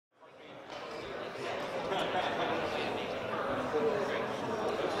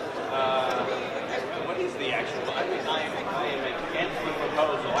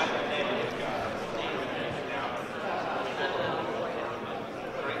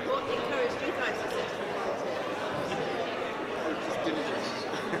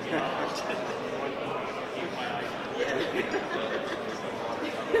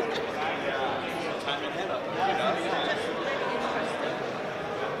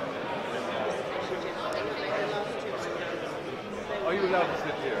allowed to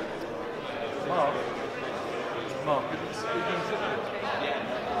sit here. Mark, you can sit here.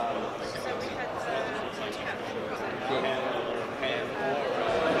 Good.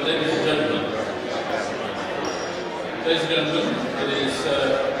 Ladies and gentlemen, it is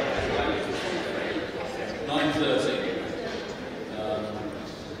 9:30, and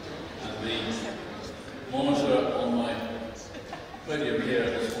the monitor on my podium here,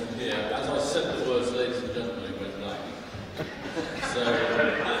 this one here, as I said the words "ladies and gentlemen," it went black. So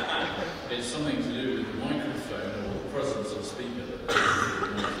it's something to do with the microphone or the presence of the speaker that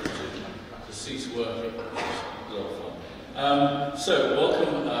to cease working. It's a lot of fun. So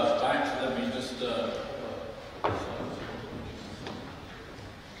welcome back. Let me just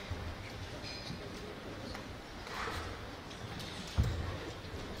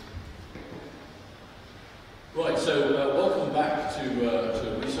right. So welcome back to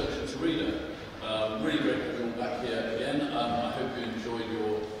Research and to Reader. Really great to be all back here again. I hope you enjoyed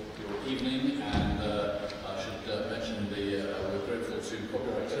your evening, and I should mention we're grateful to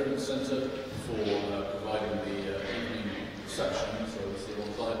Copyright Clearance Centre for providing the evening reception. So it's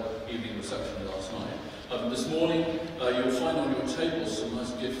the evening reception last night. This morning you'll find on your tables some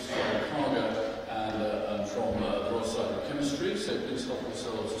nice gifts from Cargo and from the Royal Society of Chemistry. So please help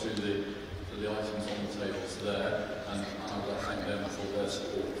yourselves to the items on the tables there, and I would like to thank them for their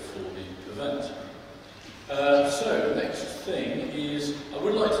support for the event. So, next thing is, I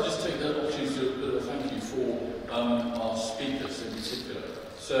would like to just take that opportunity to do a bit of a thank you for our speakers in particular.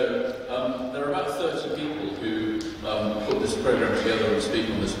 So, there are about 30 people who put this programme together and speak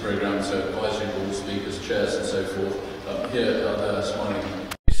on this programme, so advisory board speakers, chairs and so forth. Here are their smiling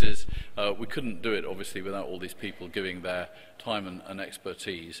faces. We couldn't do it, obviously, without all these people giving their time and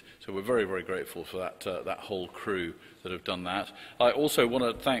expertise. So we're very, very grateful for that whole crew that have done that. I also want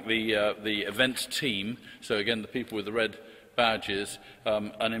to thank the event team. So again, the people with the red badges,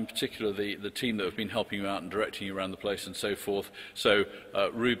 and in particular the team that have been helping you out and directing you around the place and so forth. So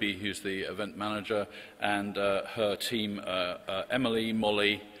Ruby, who's the event manager, and her team, Emily,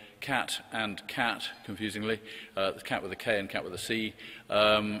 Molly, Cat and Cat, confusingly, the Cat with a K and Cat with a C.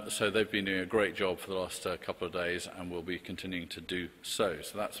 So they've been doing a great job for the last couple of days, and will be continuing to do so.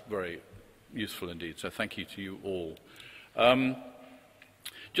 So that's very useful indeed. So thank you to you all.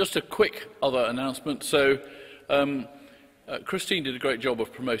 Just a quick other announcement. So Christine did a great job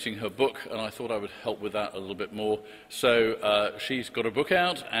of promoting her book, and I thought I would help with that a little bit more. So she's got her book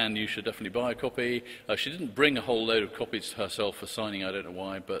out, and you should definitely buy a copy. She didn't bring a whole load of copies herself for signing, I don't know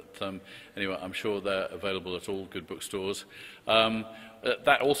why, but anyway, I'm sure they're available at all good bookstores.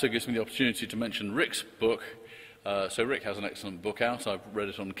 That also gives me the opportunity to mention Rick's book. So Rick has an excellent book out. I've read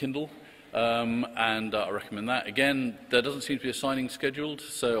it on Kindle, and I recommend that. Again, there doesn't seem to be a signing scheduled,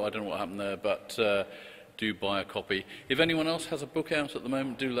 so I don't know what happened there, but do buy a copy. If anyone else has a book out at the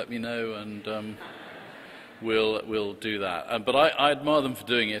moment, do let me know, and we'll do that. But I admire them for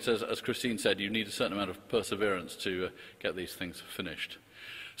doing it. As Christine said, you need a certain amount of perseverance to get these things finished.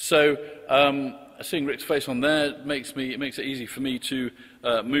 So seeing Rick's face on there makes it easy for me to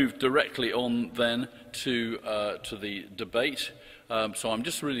move directly on then to the debate. So I'm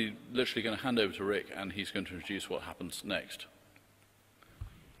just really literally going to hand over to Rick, and he's going to introduce what happens next.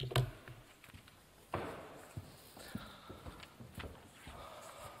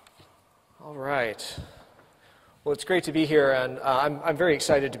 All right. Well, it's great to be here, and I'm very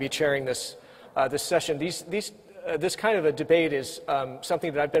excited to be chairing this session. This kind of a debate is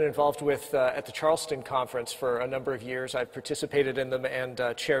something that I've been involved with at the Charleston Conference for a number of years. I've participated in them and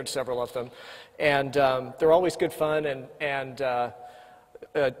chaired several of them, and they're always good fun and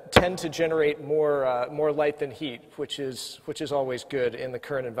tend to generate more light than heat, which is always good in the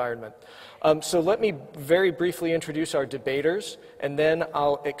current environment. So let me very briefly introduce our debaters, and then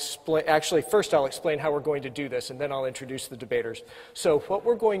I'll explain. Actually, first I'll explain how we're going to do this, and then I'll introduce the debaters. So what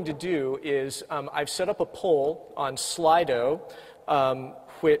we're going to do is I've set up a poll on Slido,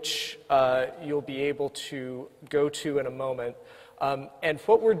 which you'll be able to go to in a moment. And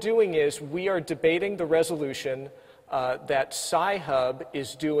what we're doing is we are debating the resolution that Sci-Hub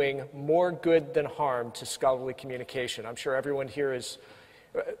is doing more good than harm to scholarly communication. I'm sure everyone here is...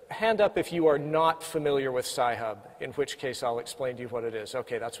 hand up if you are not familiar with Sci-Hub, in which case I'll explain to you what it is.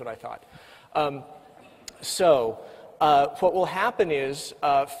 Okay, that's what I thought. What will happen is,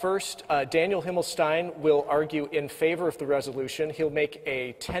 first, Daniel Himmelstein will argue in favor of the resolution. He'll make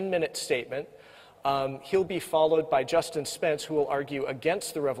a 10-minute statement. He'll be followed by Justin Spence, who will argue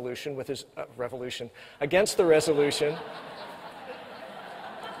against the revolution with his against the resolution.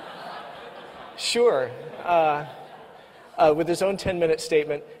 with his own 10-minute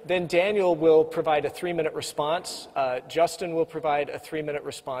statement. Then Daniel will provide a 3-minute response. Justin will provide a 3-minute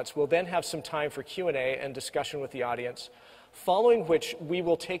response. We'll then have some time for Q&A and discussion with the audience, following which we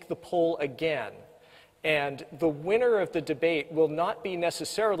will take the poll again. And the winner of the debate will not be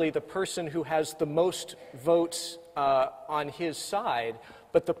necessarily the person who has the most votes on his side,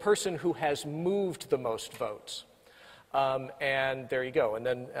 but the person who has moved the most votes. And there you go. And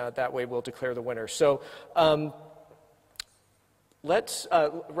then that way we'll declare the winner. So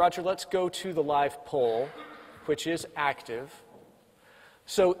Roger, let's go to the live poll, which is active.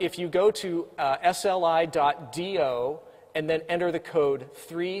 So if you go to sli.do and then enter the code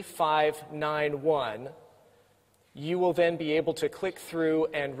 3591, you will then be able to click through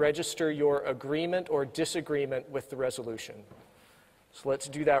and register your agreement or disagreement with the resolution. So let's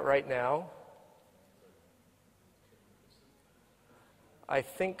do that right now. I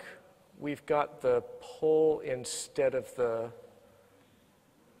think we've got the poll instead of the...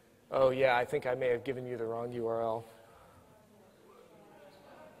 Oh yeah, I think I may have given you the wrong URL.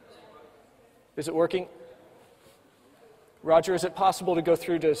 Is it working? Roger, is it possible to go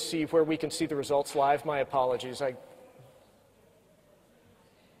through to see where we can see the results live? My apologies.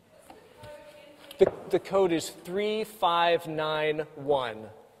 The code is 3591.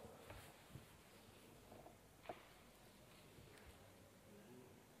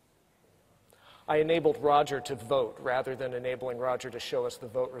 I enabled Roger to vote rather than enabling Roger to show us the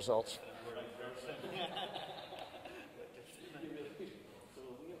vote results.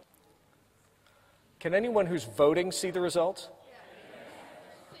 Can anyone who's voting see the results?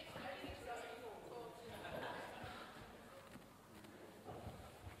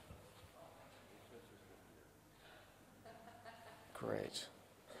 Great.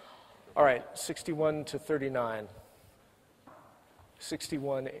 All right, 61 to 39.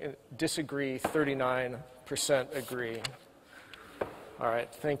 61 disagree, 39% agree. All right,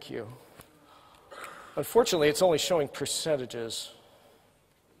 thank you. Unfortunately, it's only showing percentages.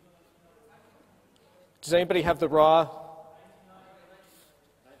 Does anybody have the raw?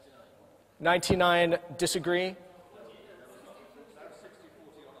 99 disagree?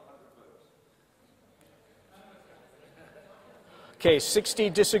 Okay,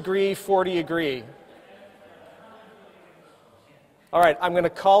 60 disagree, 40 agree. All right, I'm going to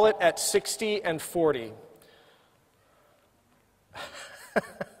call it at 60 and 40.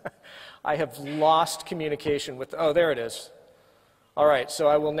 I have lost communication with, oh, there it is. All right, so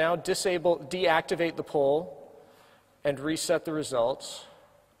I will now deactivate the poll and reset the results.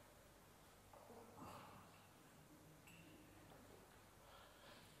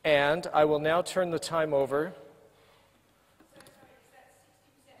 And I will now turn the time over.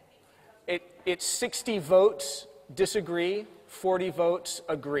 It's 60 votes disagree, 40 votes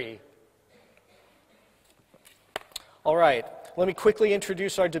agree. All right, let me quickly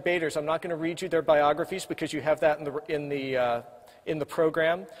introduce our debaters. I'm not going to read you their biographies because you have that in the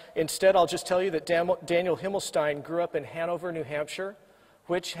program. Instead, I'll just tell you that Daniel Himmelstein grew up in Hanover, New Hampshire,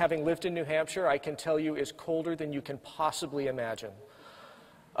 which, having lived in New Hampshire, I can tell you is colder than you can possibly imagine.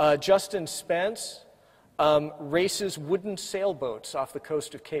 Justin Spence races wooden sailboats off the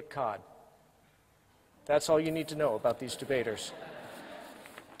coast of Cape Cod. That's all you need to know about these debaters.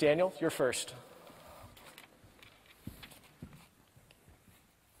 Daniel, you're first.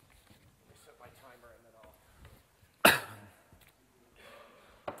 Set my timer and then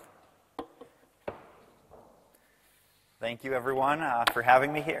Thank you, everyone, for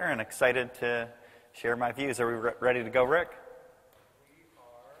having me here, and excited to share my views. Are we ready to go, Rick?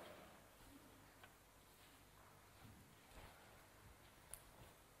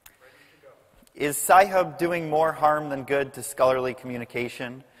 Is Sci-Hub doing more harm than good to scholarly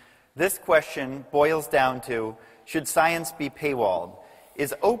communication? This question boils down to, should science be paywalled?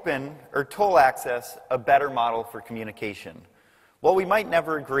 Is open or toll access a better model for communication? While we might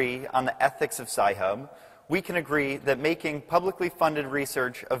never agree on the ethics of Sci-Hub, we can agree that making publicly funded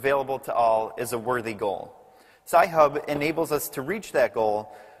research available to all is a worthy goal. Sci-Hub enables us to reach that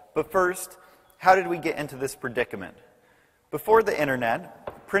goal, but first, how did we get into this predicament? Before the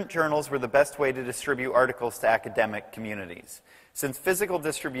internet, print journals were the best way to distribute articles to academic communities. Since physical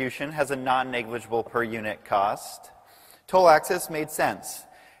distribution has a non-negligible per unit cost, toll access made sense.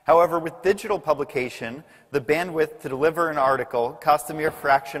 However, with digital publication, the bandwidth to deliver an article cost a mere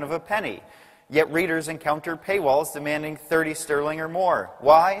fraction of a penny. Yet readers encounter paywalls demanding 30 sterling or more.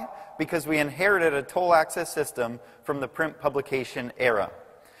 Why? Because we inherited a toll access system from the print publication era.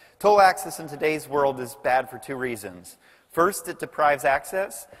 Toll access in today's world is bad for two reasons. First, it deprives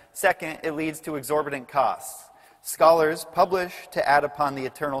access. Second, it leads to exorbitant costs. Scholars publish to add upon the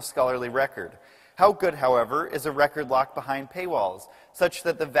eternal scholarly record. How good, however, is a record locked behind paywalls, such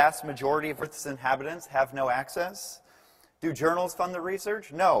that the vast majority of Earth's inhabitants have no access? Do journals fund the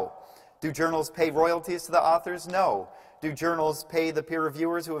research? No. Do journals pay royalties to the authors? No. Do journals pay the peer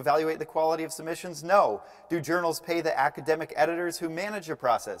reviewers who evaluate the quality of submissions? No. Do journals pay the academic editors who manage the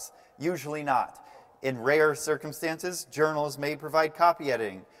process? Usually not. In rare circumstances, journals may provide copy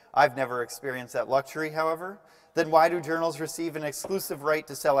editing. I've never experienced that luxury, however. Then why do journals receive an exclusive right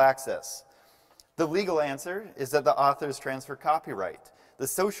to sell access? The legal answer is that the authors transfer copyright. The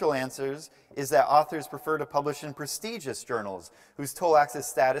social answer is that authors prefer to publish in prestigious journals, whose toll access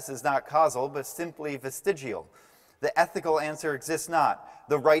status is not causal, but simply vestigial. The ethical answer exists not.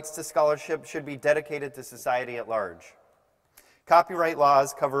 The rights to scholarship should be dedicated to society at large. Copyright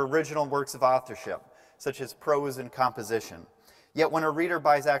laws cover original works of authorship, such as prose and composition. Yet when a reader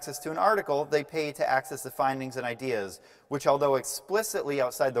buys access to an article, they pay to access the findings and ideas, which, although explicitly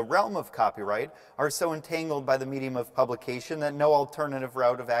outside the realm of copyright, are so entangled by the medium of publication that no alternative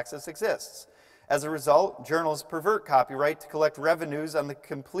route of access exists. As a result, journals pervert copyright to collect revenues on the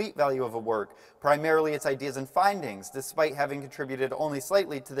complete value of a work, primarily its ideas and findings, despite having contributed only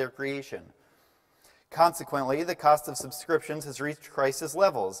slightly to their creation. Consequently, the cost of subscriptions has reached crisis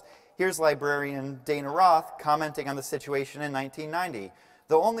levels. Here's librarian Dana Roth commenting on the situation in 1990.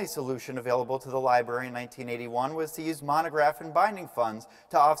 The only solution available to the library in 1981 was to use monograph and binding funds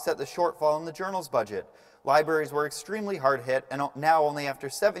to offset the shortfall in the journal's budget. Libraries were extremely hard hit, and now only after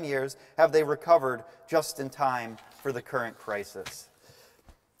 7 years have they recovered just in time for the current crisis.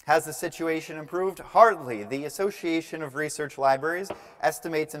 Has the situation improved? Hardly. The Association of Research Libraries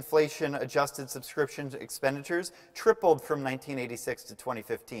estimates inflation-adjusted subscription expenditures tripled from 1986 to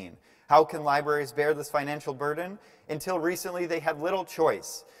 2015. How can libraries bear this financial burden? Until recently, they had little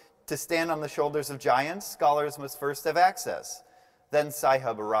choice. To stand on the shoulders of giants, scholars must first have access. Then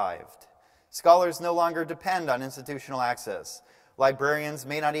Sci-Hub arrived. Scholars no longer depend on institutional access. Librarians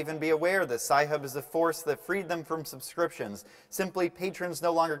may not even be aware that Sci-Hub is the force that freed them from subscriptions. Simply, patrons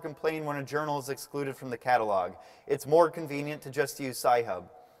no longer complain when a journal is excluded from the catalog. It's more convenient to just use Sci-Hub.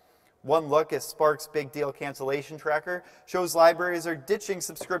 One look at Spark's Big Deal Cancellation Tracker shows libraries are ditching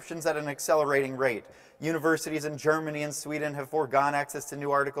subscriptions at an accelerating rate. Universities in Germany and Sweden have foregone access to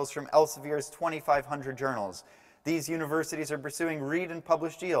new articles from Elsevier's 2,500 journals. These universities are pursuing read and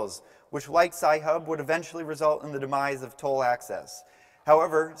publish deals, which, like Sci-Hub, would eventually result in the demise of toll access.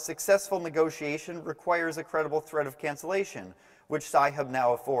 However, successful negotiation requires a credible threat of cancellation, which Sci-Hub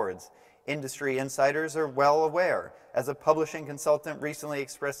now affords. Industry insiders are well aware, as a publishing consultant recently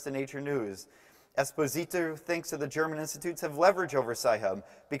expressed to Nature News. Esposito thinks that the German institutes have leverage over Sci-Hub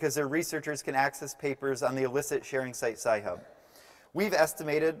because their researchers can access papers on the illicit sharing site Sci-Hub. We've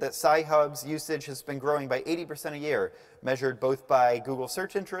estimated that Sci-Hub's usage has been growing by 80% a year, measured both by Google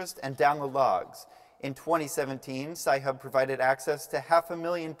search interest and download logs. In 2017, Sci-Hub provided access to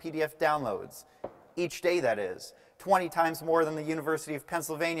 500,000 PDF downloads. Each day, that is. 20 times more than the University of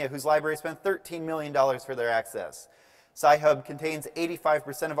Pennsylvania, whose library spent $13 million for their access. Sci-Hub contains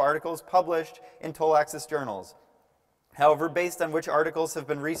 85% of articles published in toll access journals. However, based on which articles have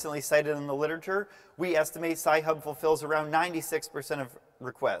been recently cited in the literature, we estimate Sci-Hub fulfills around 96% of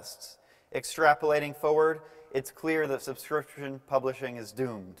requests. Extrapolating forward, it's clear that subscription publishing is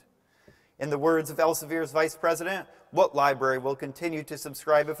doomed. In the words of Elsevier's vice president, what library will continue to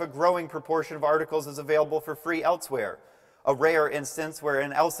subscribe if a growing proportion of articles is available for free elsewhere? A rare instance where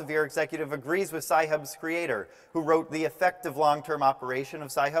an Elsevier executive agrees with Sci-Hub's creator, who wrote the effective long-term operation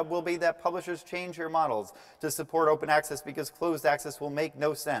of Sci-Hub will be that publishers change their models to support open access because closed access will make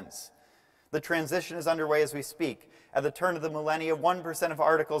no sense. The transition is underway as we speak. At the turn of the millennium, 1% of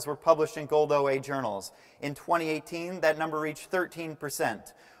articles were published in gold OA journals. In 2018, that number reached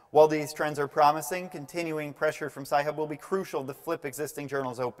 13%. While these trends are promising, continuing pressure from Sci-Hub will be crucial to flip existing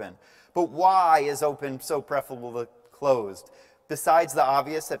journals open. But why is open so preferable to closed? Besides the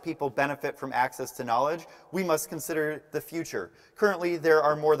obvious that people benefit from access to knowledge, we must consider the future. Currently, there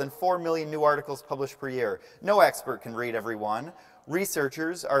are more than 4 million new articles published per year. No expert can read every one.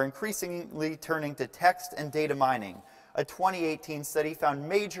 Researchers are increasingly turning to text and data mining. A 2018 study found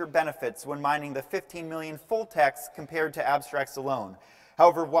major benefits when mining the 15 million full texts compared to abstracts alone.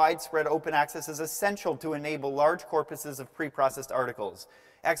 However, widespread open access is essential to enable large corpuses of pre-processed articles.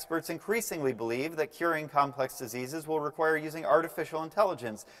 Experts increasingly believe that curing complex diseases will require using artificial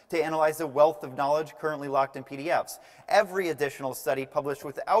intelligence to analyze the wealth of knowledge currently locked in PDFs. Every additional study published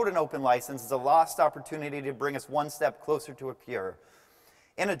without an open license is a lost opportunity to bring us one step closer to a cure.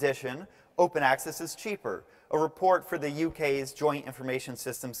 In addition, open access is cheaper. A report for the UK's Joint Information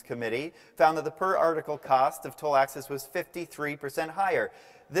Systems Committee found that the per article cost of toll access was 53% higher.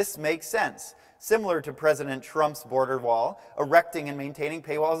 This makes sense. Similar to President Trump's border wall, erecting and maintaining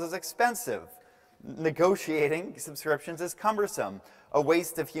paywalls is expensive. Negotiating subscriptions is cumbersome, a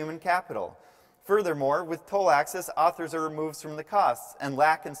waste of human capital. Furthermore, with toll access, authors are removed from the costs and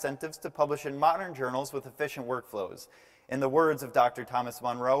lack incentives to publish in modern journals with efficient workflows. In the words of Dr. Thomas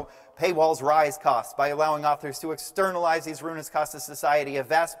Monroe, paywalls rise costs by allowing authors to externalize these ruinous costs to society, a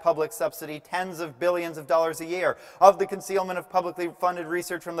vast public subsidy, tens of billions of dollars a year. Of the concealment of publicly funded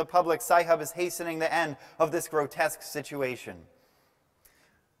research from the public, Sci-Hub is hastening the end of this grotesque situation.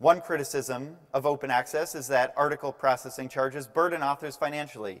 One criticism of open access is that article processing charges burden authors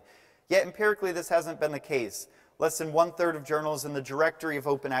financially. Yet empirically, this hasn't been the case. Less than 1/3 of journals in the directory of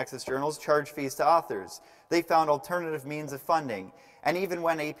open access journals charge fees to authors. They found alternative means of funding. And even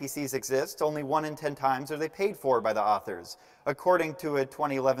when APCs exist, only 1 in 10 times are they paid for by the authors. According to a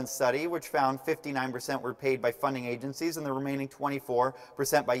 2011 study, which found 59% were paid by funding agencies and the remaining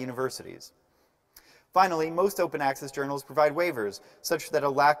 24% by universities. Finally, most open access journals provide waivers, such that a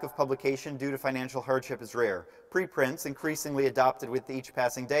lack of publication due to financial hardship is rare. Preprints, increasingly adopted with each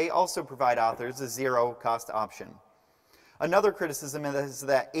passing day, also provide authors a zero-cost option. Another criticism is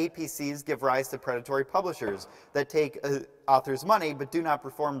that APCs give rise to predatory publishers that take authors' money but do not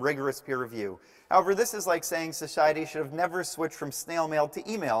perform rigorous peer review. However, this is like saying society should have never switched from snail mail to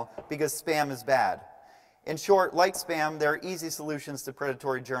email because spam is bad. In short, like spam, there are easy solutions to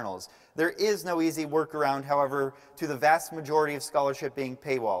predatory journals. There is no easy workaround, however, to the vast majority of scholarship being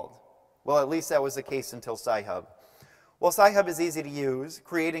paywalled. Well, at least that was the case until Sci-Hub. While Sci-Hub is easy to use,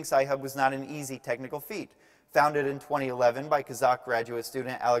 creating Sci-Hub was not an easy technical feat. Founded in 2011 by Kazakh graduate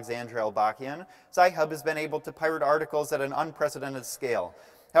student Alexandra Elbakian, Sci-Hub has been able to pirate articles at an unprecedented scale.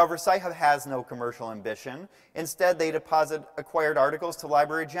 However, Sci-Hub has no commercial ambition. Instead, they deposit acquired articles to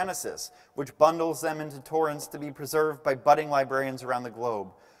Library Genesis, which bundles them into torrents to be preserved by budding librarians around the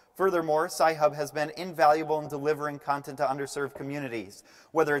globe. Furthermore, Sci-Hub has been invaluable in delivering content to underserved communities.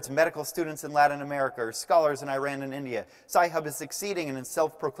 Whether it's medical students in Latin America or scholars in Iran and India, Sci-Hub is succeeding in its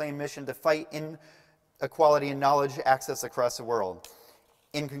self-proclaimed mission to fight inequality and knowledge access across the world.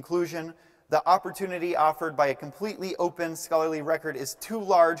 In conclusion, the opportunity offered by a completely open scholarly record is too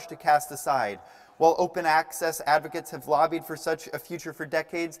large to cast aside. While open access advocates have lobbied for such a future for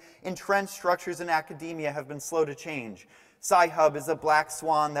decades, entrenched structures in academia have been slow to change. Sci-Hub is a black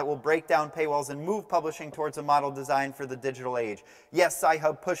swan that will break down paywalls and move publishing towards a model designed for the digital age. Yes,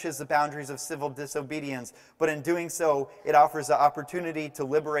 Sci-Hub pushes the boundaries of civil disobedience, but in doing so, it offers the opportunity to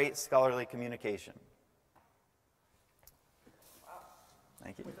liberate scholarly communication.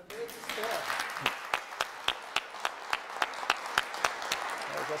 Thank you.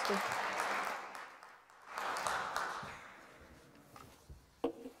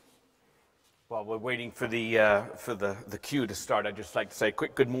 While we're waiting for the cue to start, I'd just like to say a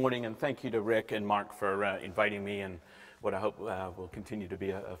quick good morning and thank you to Rick and Mark for inviting me and what I hope will continue to be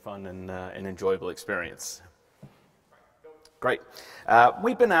a fun and an enjoyable experience. Great.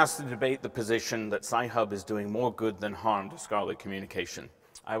 We've been asked to debate the position that Sci-Hub is doing more good than harm to scholarly communication.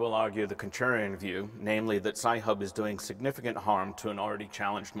 I will argue the contrarian view, namely that Sci-Hub is doing significant harm to an already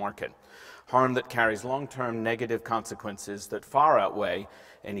challenged market, harm that carries long-term negative consequences that far outweigh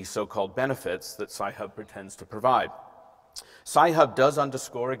any so-called benefits that Sci-Hub pretends to provide. Sci-Hub does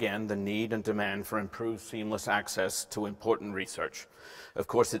underscore again the need and demand for improved seamless access to important research. Of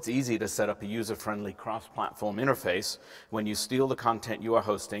course, it's easy to set up a user-friendly cross-platform interface when you steal the content you are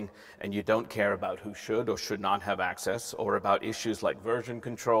hosting and you don't care about who should or should not have access, or about issues like version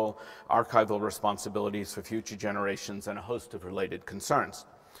control, archival responsibilities for future generations, and a host of related concerns.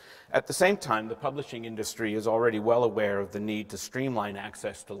 At the same time, the publishing industry is already well aware of the need to streamline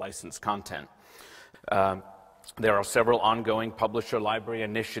access to licensed content. There are several ongoing publisher library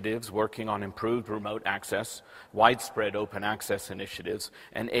initiatives working on improved remote access, widespread open access initiatives,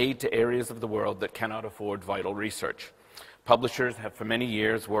 and aid to areas of the world that cannot afford vital research. Publishers have for many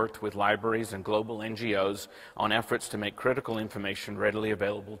years worked with libraries and global NGOs on efforts to make critical information readily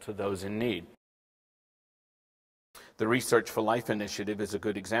available to those in need. The Research for Life initiative is a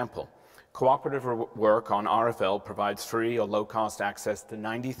good example. Cooperative work on RFL provides free or low-cost access to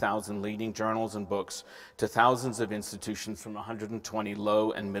 90,000 leading journals and books to thousands of institutions from 120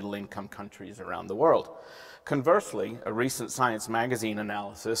 low- and middle-income countries around the world. Conversely, a recent Science magazine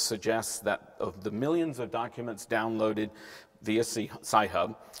analysis suggests that of the millions of documents downloaded via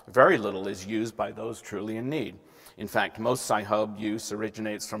Sci-Hub, very little is used by those truly in need. In fact, most Sci-Hub use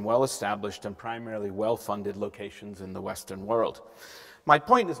originates from well-established and primarily well-funded locations in the Western world. My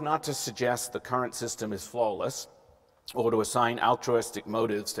point is not to suggest the current system is flawless or to assign altruistic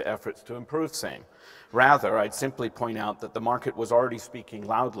motives to efforts to improve same. Rather, I'd simply point out that the market was already speaking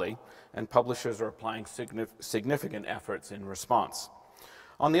loudly and publishers are applying significant efforts in response.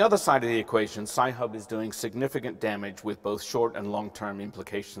 On the other side of the equation, Sci-Hub is doing significant damage with both short and long-term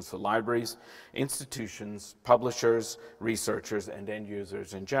implications for libraries, institutions, publishers, researchers, and end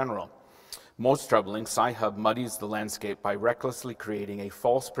users in general. Most troubling, Sci-Hub muddies the landscape by recklessly creating a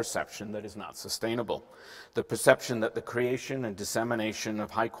false perception that is not sustainable. The perception that the creation and dissemination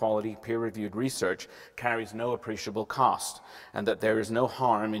of high-quality, peer-reviewed research carries no appreciable cost, and that there is no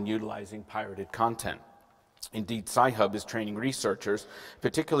harm in utilizing pirated content. Indeed, Sci-Hub is training researchers,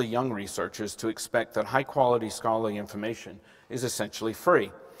 particularly young researchers, to expect that high-quality scholarly information is essentially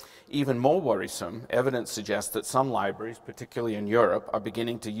free. Even more worrisome, evidence suggests that some libraries, particularly in Europe, are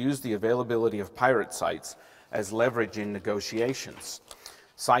beginning to use the availability of pirate sites as leverage in negotiations.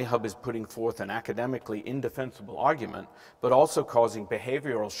 Sci-Hub is putting forth an academically indefensible argument, but also causing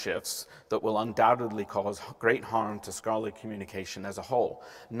behavioral shifts that will undoubtedly cause great harm to scholarly communication as a whole,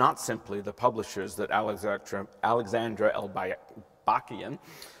 not simply the publishers that Alexandra Elbakian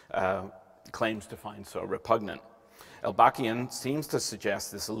claims to find so repugnant. Elbakian seems to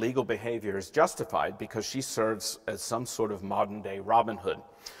suggest this illegal behavior is justified because she serves as some sort of modern-day Robin Hood,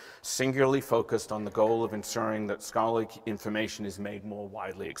 singularly focused on the goal of ensuring that scholarly information is made more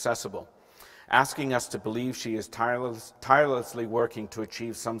widely accessible, asking us to believe she is tirelessly working to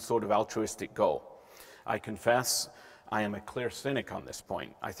achieve some sort of altruistic goal. I confess I am a clear cynic on this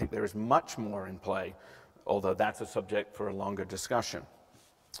point. I think there is much more in play, although that's a subject for a longer discussion.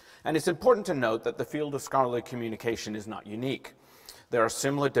 And it's important to note that the field of scholarly communication is not unique. There are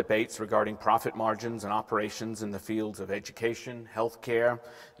similar debates regarding profit margins and operations in the fields of education, healthcare,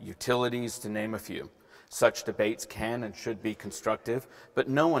 utilities, to name a few. Such debates can and should be constructive, but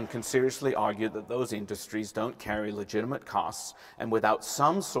no one can seriously argue that those industries don't carry legitimate costs and without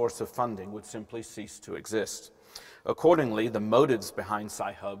some source of funding would simply cease to exist. Accordingly, the motives behind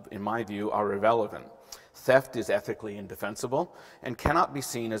Sci-Hub, in my view, are irrelevant. Theft is ethically indefensible and cannot be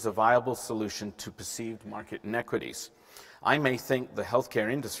seen as a viable solution to perceived market inequities. I may think the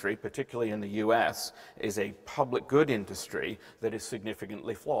healthcare industry, particularly in the US, is a public good industry that is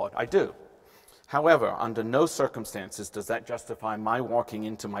significantly flawed. I do. However, under no circumstances does that justify my walking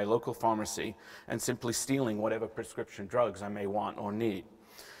into my local pharmacy and simply stealing whatever prescription drugs I may want or need.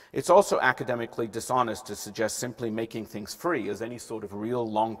 It's also academically dishonest to suggest simply making things free is any sort of real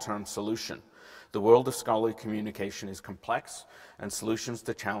long-term solution. The world of scholarly communication is complex, and solutions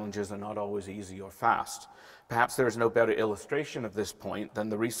to challenges are not always easy or fast. Perhaps there is no better illustration of this point than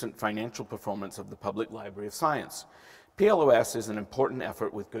the recent financial performance of the Public Library of Science. PLOS is an important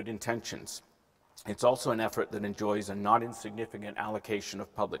effort with good intentions. It's also an effort that enjoys a not insignificant allocation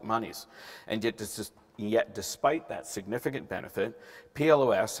of public monies, and yet despite that significant benefit,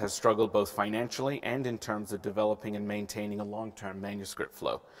 PLOS has struggled both financially and in terms of developing and maintaining a long-term manuscript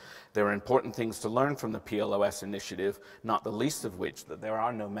flow. There are important things to learn from the PLOS initiative, not the least of which that there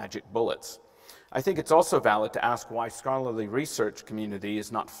are no magic bullets. I think it's also valid to ask why scholarly research community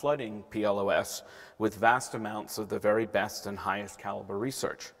is not flooding PLOS with vast amounts of the very best and highest caliber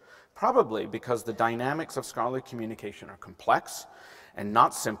research. Probably because the dynamics of scholarly communication are complex and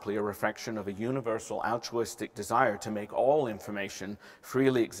not simply a reflection of a universal altruistic desire to make all information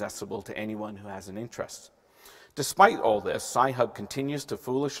freely accessible to anyone who has an interest. Despite all this, Sci-Hub continues to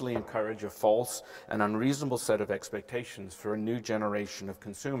foolishly encourage a false and unreasonable set of expectations for a new generation of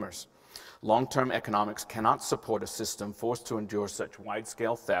consumers. Long-term economics cannot support a system forced to endure such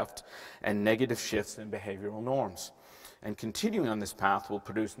wide-scale theft and negative shifts in behavioral norms. And continuing on this path will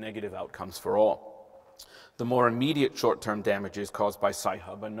produce negative outcomes for all. The more immediate short-term damages caused by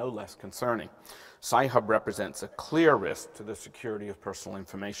Sci-Hub are no less concerning. Sci-Hub represents a clear risk to the security of personal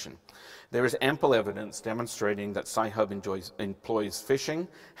information. There is ample evidence demonstrating that Sci-Hub employs phishing,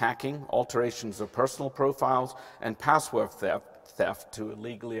 hacking, alterations of personal profiles, and password theft to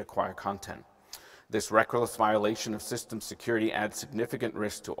illegally acquire content. This reckless violation of system security adds significant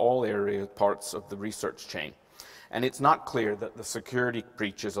risk to all parts of the research chain. And it's not clear that the security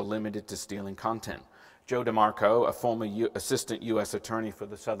breaches are limited to stealing content. Joe DeMarco, a former assistant U.S. attorney for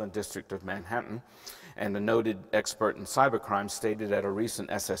the Southern District of Manhattan and a noted expert in cybercrime, stated at a recent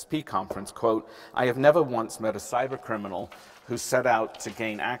SSP conference, quote, "I have never once met a cybercriminal who set out to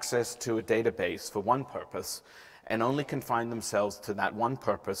gain access to a database for one purpose and only confined themselves to that one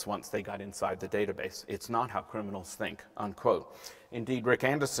purpose once they got inside the database. It's not how criminals think," unquote. Indeed, Rick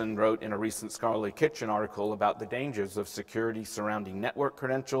Anderson wrote in a recent Scholarly Kitchen article about the dangers of security surrounding network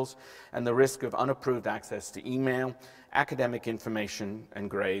credentials and the risk of unapproved access to email academic information and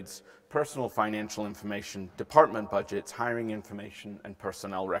grades, personal financial information, department budgets, hiring information, and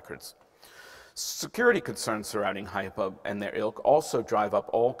personnel records. Security concerns surrounding Sci-Hub and their ilk also drive up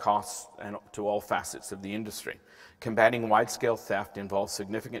all costs and to all facets of the industry. Combating wide-scale theft involves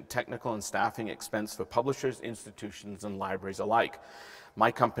significant technical and staffing expense for publishers, institutions, and libraries alike. My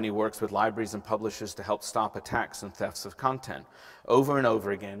company works with libraries and publishers to help stop attacks and thefts of content. Over and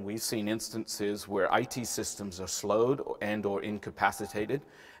over again, we've seen instances where IT systems are slowed and/or incapacitated,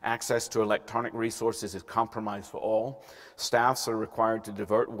 access to electronic resources is compromised for all, staffs are required to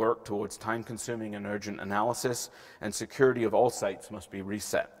divert work towards time-consuming and urgent analysis, and security of all sites must be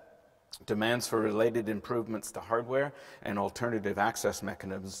reset. Demands for related improvements to hardware and alternative access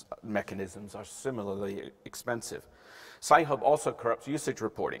mechanisms are similarly expensive. Sci-Hub also corrupts usage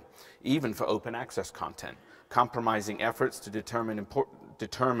reporting, even for open access content, compromising efforts to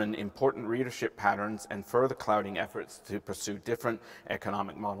determine important readership patterns and further clouding efforts to pursue different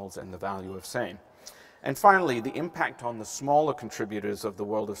economic models and the value of same. And finally, the impact on the smaller contributors of the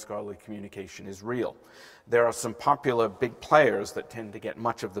world of scholarly communication is real. There are some popular big players that tend to get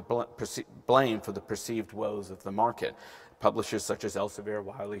much of the blame for the perceived woes of the market, publishers such as Elsevier,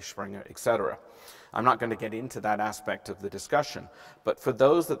 Wiley, Springer, etc. I'm not going to get into that aspect of the discussion, but for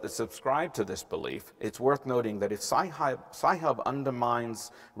those that subscribe to this belief, it's worth noting that if Sci-Hub undermines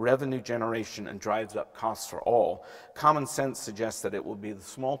revenue generation and drives up costs for all, common sense suggests that it will be the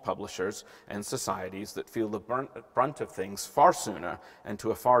small publishers and societies that feel the brunt of things far sooner and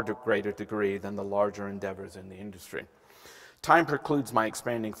to a far greater degree than the larger endeavors in the industry. Time precludes my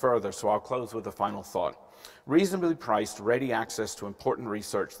expanding further, so I'll close with a final thought. Reasonably priced, ready access to important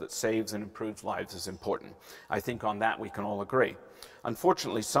research that saves and improves lives is important. I think on that we can all agree.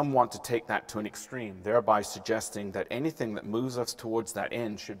 Unfortunately, some want to take that to an extreme, thereby suggesting that anything that moves us towards that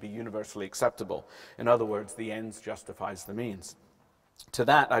end should be universally acceptable. In other words, the ends justifies the means. To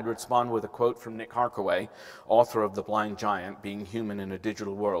that, I'd respond with a quote from Nick Harkaway, author of The Blind Giant, Being Human in a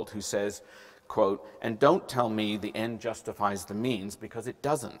Digital World, who says, quote, "And don't tell me the end justifies the means, because it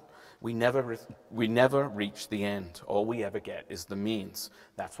doesn't. We never reach the end. All we ever get is the means.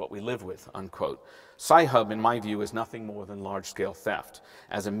 That's what we live with," unquote. Sci-Hub, in my view, is nothing more than large-scale theft.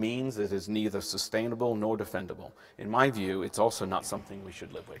 As a means, it is neither sustainable nor defendable. In my view, it's also not something we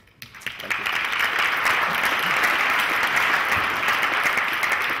should live with. Thank you.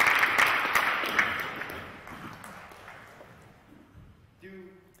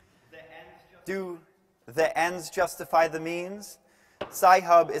 Do the ends justify the means?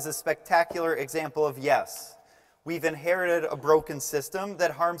 Sci-Hub is a spectacular example of yes. We've inherited a broken system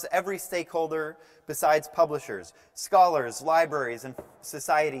that harms every stakeholder besides publishers. Scholars, libraries, and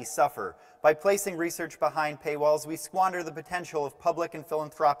society suffer. By placing research behind paywalls, we squander the potential of public and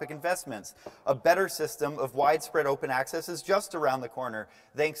philanthropic investments. A better system of widespread open access is just around the corner,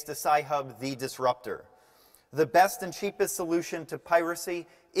 thanks to Sci-Hub, the disruptor. The best and cheapest solution to piracy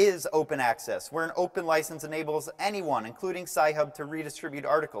is open access, where an open license enables anyone, including Sci-Hub, to redistribute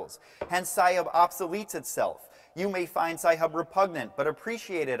articles. Hence, Sci-Hub obsoletes itself. You may find Sci-Hub repugnant, but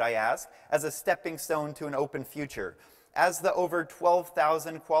appreciate it, I ask, as a stepping stone to an open future. As the over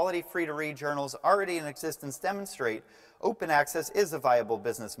 12,000 quality free-to-read journals already in existence demonstrate, open access is a viable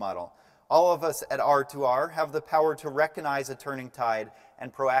business model. All of us at R2R have the power to recognize a turning tide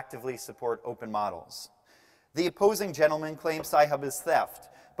and proactively support open models. The opposing gentleman claims Sci-Hub is theft,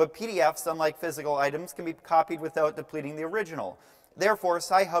 but PDFs, unlike physical items, can be copied without depleting the original. Therefore,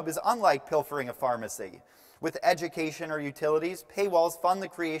 Sci-Hub is unlike pilfering a pharmacy. With education or utilities, paywalls fund the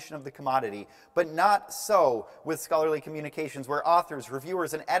creation of the commodity, but not so with scholarly communications, where authors,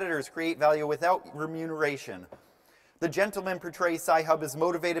 reviewers, and editors create value without remuneration. The gentleman portrays Sci-Hub as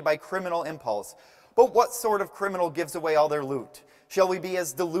motivated by criminal impulse. But what sort of criminal gives away all their loot? Shall we be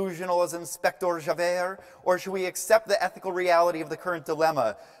as delusional as Inspector Javert, or should we accept the ethical reality of the current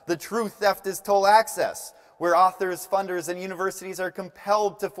dilemma? The true theft is toll access, where authors, funders, and universities are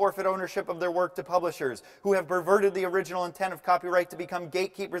compelled to forfeit ownership of their work to publishers who have perverted the original intent of copyright to become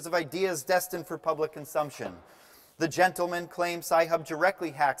gatekeepers of ideas destined for public consumption. The gentleman claims Sci-Hub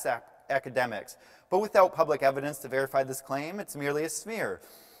directly hacks academics, but without public evidence to verify this claim, it's merely a smear.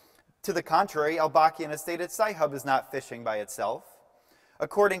 To the contrary, Al-Bakian has stated Sci-Hub is not phishing by itself.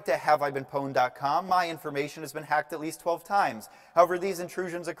 According to haveibeenpwned.com, my information has been hacked at least 12 times. However, these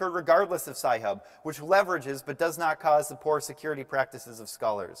intrusions occur regardless of Sci-Hub, which leverages but does not cause the poor security practices of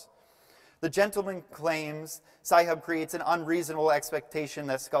scholars. The gentleman claims Sci-Hub creates an unreasonable expectation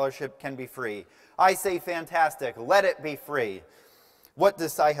that scholarship can be free. I say fantastic, let it be free. What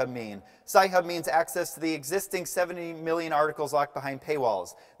does Sci-Hub mean? Sci-Hub means access to the existing 70 million articles locked behind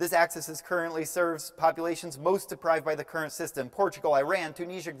paywalls. This access currently serves populations most deprived by the current system. Portugal, Iran,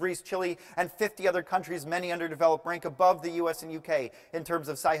 Tunisia, Greece, Chile, and 50 other countries, many underdeveloped, rank above the US and UK in terms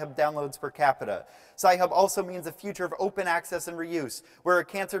of Sci-Hub downloads per capita. Sci-Hub also means a future of open access and reuse, where a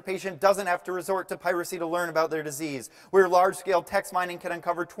cancer patient doesn't have to resort to piracy to learn about their disease, where large-scale text mining can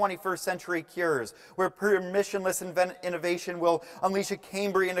uncover 21st century cures, where permissionless innovation will unleash a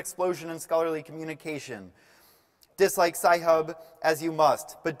Cambrian explosion in scholarly communication. Dislike Sci-Hub as you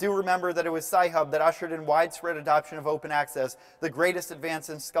must, but do remember that it was Sci-Hub that ushered in widespread adoption of open access, the greatest advance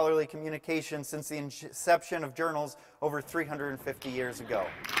in scholarly communication since the inception of journals over 350 years ago.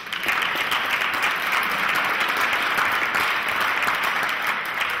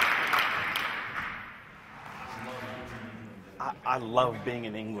 I love being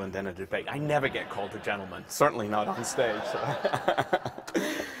in England in a debate. I never get called a gentleman, certainly not on stage. So.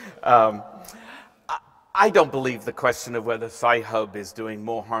 I don't believe the question of whether Sci-Hub is doing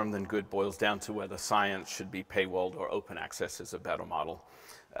more harm than good boils down to whether science should be paywalled or open access is a better model.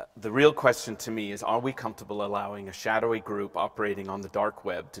 The real question to me is, are we comfortable allowing a shadowy group operating on the dark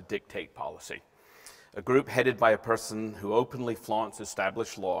web to dictate policy? A group headed by a person who openly flaunts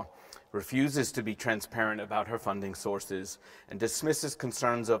established law, refuses to be transparent about her funding sources, and dismisses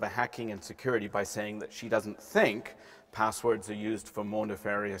concerns over hacking and security by saying that she doesn't think passwords are used for more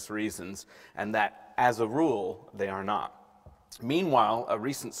nefarious reasons, and that, as a rule, they are not. Meanwhile, a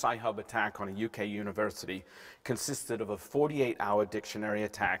recent Sci-Hub attack on a UK university consisted of a 48-hour dictionary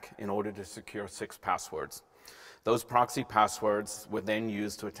attack in order to secure 6 passwords. Those proxy passwords were then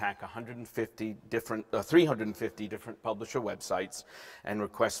used to attack 350 different publisher websites and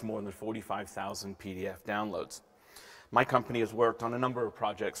request more than 45,000 PDF downloads. My company has worked on a number of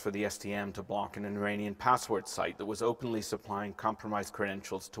projects for the STM to block an Iranian password site that was openly supplying compromised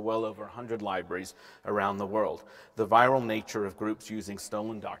credentials to well over 100 libraries around the world. The viral nature of groups using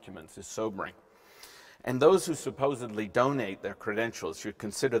stolen documents is sobering. And those who supposedly donate their credentials should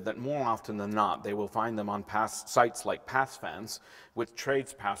consider that more often than not, they will find them on sites like PassFans, which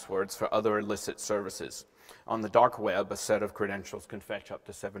trades passwords for other illicit services. On the dark web, a set of credentials can fetch up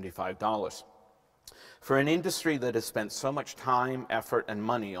to $75. For an industry that has spent so much time, effort, and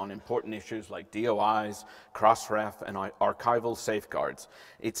money on important issues like DOIs, Crossref, and archival safeguards,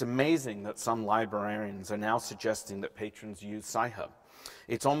 it's amazing that some librarians are now suggesting that patrons use Sci-Hub.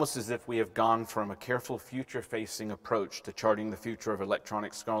 It's almost as if we have gone from a careful future-facing approach to charting the future of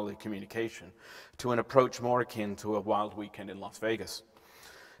electronic scholarly communication to an approach more akin to a wild weekend in Las Vegas.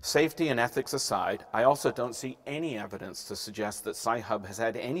 Safety and ethics aside, I also don't see any evidence to suggest that Sci-Hub has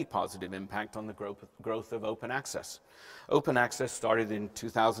had any positive impact on the growth of open access. Open access started in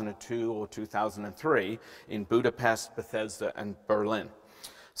 2002 or 2003 in Budapest, Bethesda, and Berlin.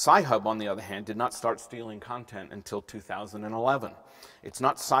 Sci-Hub, on the other hand, did not start stealing content until 2011. It's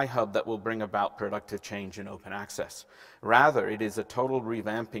not Sci-Hub that will bring about productive change in open access. Rather, it is a total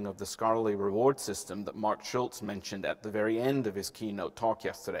revamping of the scholarly reward system that Mark Schultz mentioned at the very end of his keynote talk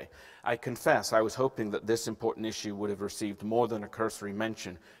yesterday. I confess I was hoping that this important issue would have received more than a cursory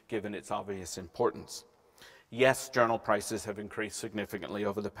mention, given its obvious importance. Yes, journal prices have increased significantly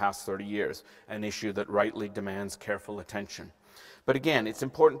over the past 30 years, an issue that rightly demands careful attention. But again, it's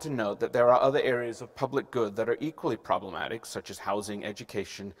important to note that there are other areas of public good that are equally problematic, such as housing,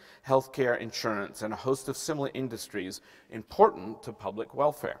 education, healthcare, insurance, and a host of similar industries important to public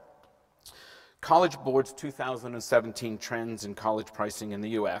welfare. College Board's 2017 Trends in College Pricing in the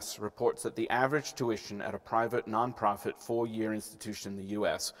U.S. reports that the average tuition at a private, nonprofit, 4-year institution in the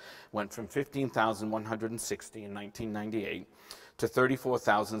U.S. went from $15,160 in 1998 to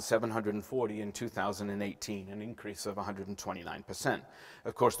 $34,740 in 2018, an increase of 129%.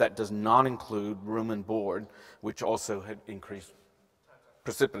 Of course, that does not include room and board, which also had increased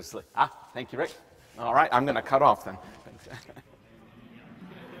precipitously. Thank you, Rick. All right, I'm going to cut off then. Thanks.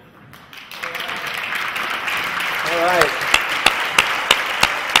 All right.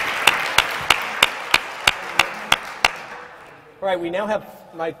 All right, we now have,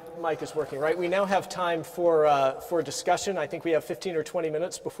 my mic is working, right? We now have time for discussion. I think we have 15 or 20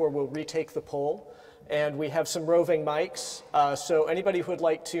 minutes before we'll retake the poll. And we have some roving mics. So anybody who would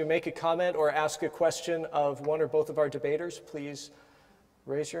like to make a comment or ask a question of one or both of our debaters, please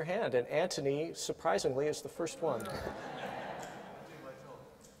raise your hand. And Anthony, surprisingly, is the first one.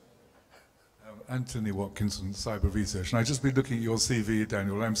 Anthony Watkinson, Cyber Research. And I've just been looking at your CV,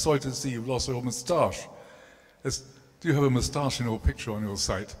 Daniel, and I'm sorry to see you've lost your moustache. Do you have a moustache in your picture on your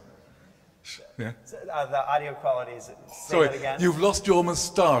site? Yeah. The audio quality is. Say Sorry, that again. you've lost your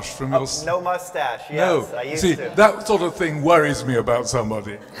moustache from your... No mustache. No. Yes, I used See, to. that sort of thing worries me about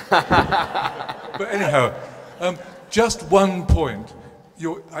somebody. But anyhow, just one point.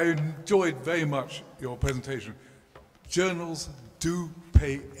 I enjoyed very much your presentation. Journals do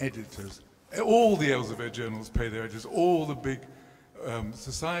pay editors. All the Elsevier journals pay their editors. All the big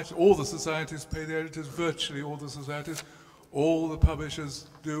all the societies pay their editors. Virtually all the societies. All the publishers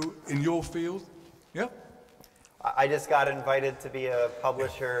do in your field. Yeah. I just got invited to be a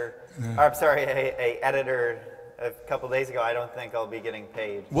publisher. Or, I'm sorry, a editor a couple days ago. I don't think I'll be getting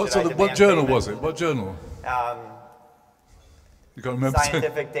paid. What journal was it? What journal? You can't remember.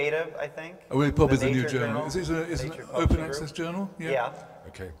 Scientific Data, I think. Oh, well, it probably is a new Nature journal. Is it an open access journal? Yeah.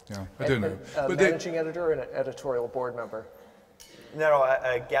 Okay, yeah. I don't know. But managing editor and an editorial board member. No,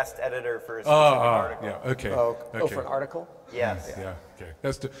 a guest editor for a specific article. Yeah, okay. Oh, for an article? Yes. Yeah,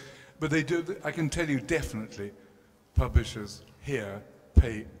 okay. But they do, I can tell you definitely, publishers here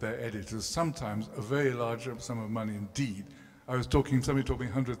pay their editors sometimes a very large sum of money indeed. I was somebody told me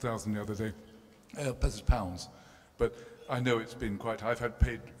 100,000 the other day, pounds, but I know it's been quite high. I've had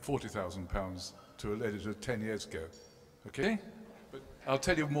paid £40,000 to an editor 10 years ago. Okay? But I'll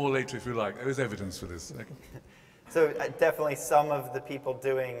tell you more later if you like. There is evidence for this. Okay. So definitely some of the people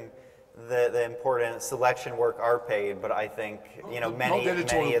doing the important selection work are paid, but I think many of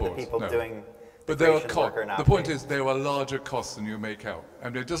the people doing but there are work are not the point paid. is there are larger costs than you make out.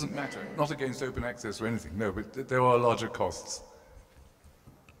 And it doesn't matter, not against open access or anything, no, but there are larger costs.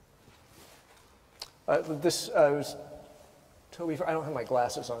 Toby, I don't have my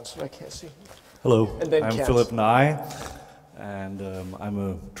glasses on, so I can't see. Hello, And then I'm Kent. Philip Nye, and I'm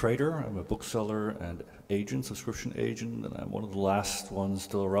a trader, I'm a bookseller and agent, subscription agent, and I'm one of the last ones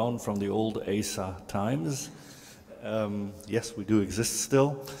still around from the old ASA times. Yes, we do exist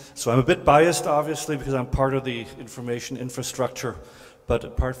still. So I'm a bit biased, obviously, because I'm part of the information infrastructure, but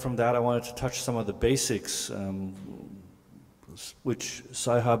apart from that, I wanted to touch some of the basics, which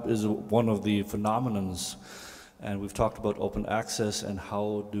Sci-Hub is one of the phenomenons. And we've talked about open access and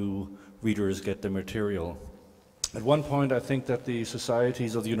how do readers get the material. At one point, I think that the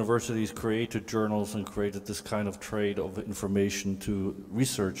societies of the universities created journals and created this kind of trade of information to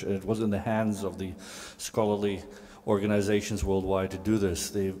research, and it was in the hands of the scholarly organizations worldwide to do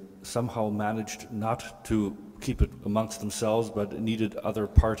this. They somehow managed not to keep it amongst themselves, but needed other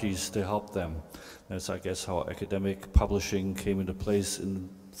parties to help them. That's, I guess, how academic publishing came into place in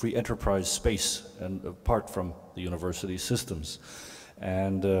free enterprise space and apart from the university systems.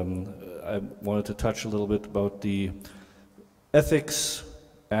 And I wanted to touch a little bit about the ethics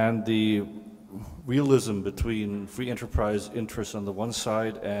and the realism between free enterprise interests on the one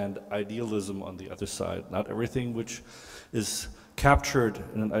side and idealism on the other side. Not everything which is captured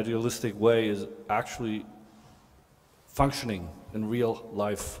in an idealistic way is actually functioning in real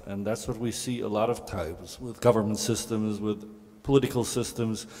life, and that's what we see a lot of times with government systems, with political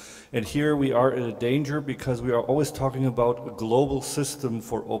systems. And here we are in a danger because we are always talking about a global system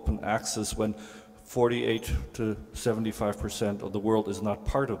for open access when 48 to 75% of the world is not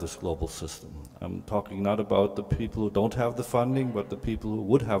part of this global system. I'm talking not about the people who don't have the funding, but the people who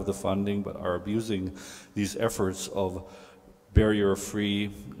would have the funding but are abusing these efforts of barrier-free,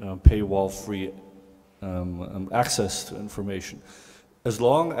 paywall-free access to information. As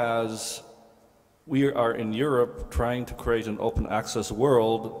long as we are in Europe trying to create an open access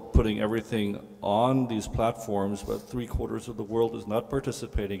world, putting everything on these platforms, but 3/4 of the world is not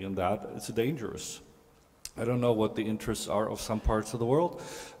participating in that, it's dangerous. I don't know what the interests are of some parts of the world.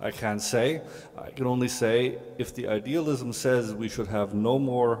 I can't say. I can only say if the idealism says we should have no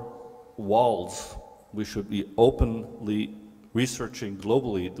more walls, we should be openly researching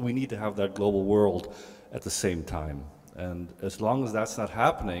globally, we need to have that global world at the same time. And as long as that's not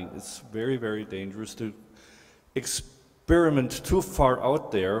happening, it's very, very dangerous to experiment too far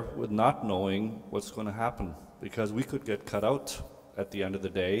out there with not knowing what's going to happen, because we could get cut out at the end of the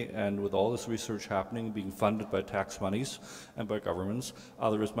day, and with all this research happening, being funded by tax monies and by governments,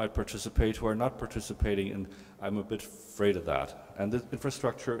 others might participate who are not participating, and I'm a bit afraid of that. And the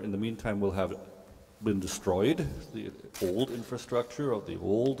infrastructure, in the meantime, will have been destroyed, the old infrastructure of the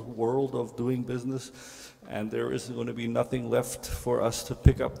old world of doing business, and there is going to be nothing left for us to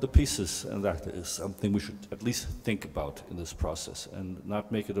pick up the pieces, and that is something we should at least think about in this process and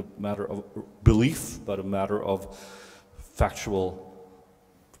not make it a matter of belief, but a matter of factual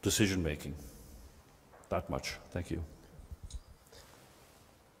decision making. That much. Thank you.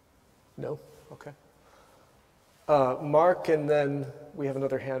 No? Okay. Mark, and then we have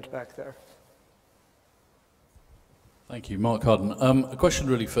another hand back there. Thank you. Mark Harden. A question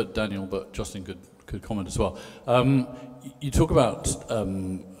really for Daniel, but Justin could comment as well. You talk about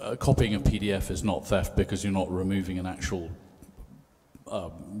copying a PDF is not theft because you're not removing an actual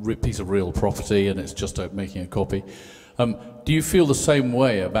piece of real property and it's just making a copy. Do you feel the same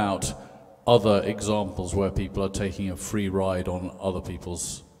way about other examples where people are taking a free ride on other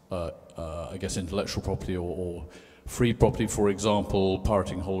people's, I guess, intellectual property or free property, for example,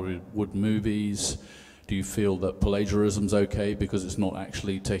 pirating Hollywood movies? Do you feel that plagiarism's okay because it's not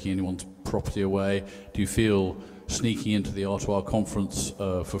actually taking anyone's property away? Do you feel sneaking into the R2R conference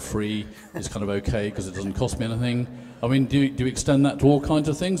for free is kind of okay because it doesn't cost me anything? I mean, do you extend that to all kinds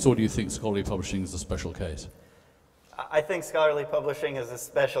of things, or do you think scholarly publishing is a special case? I think scholarly publishing is a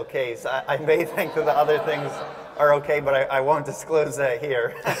special case. I may think that the other things are okay, but I won't disclose that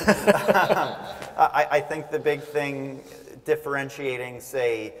here. I think the big thing differentiating,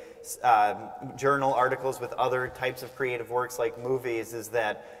 say, journal articles with other types of creative works like movies is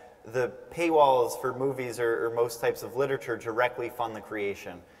that the paywalls for movies or most types of literature directly fund the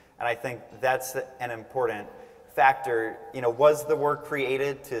creation. And I think that's an important factor. You know, was the work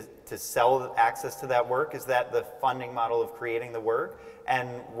created to sell access to that work? Is that the funding model of creating the work? And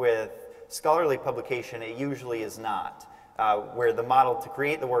with scholarly publication, it usually is not. Where the model to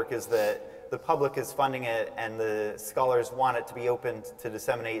create the work is that the public is funding it and the scholars want it to be open to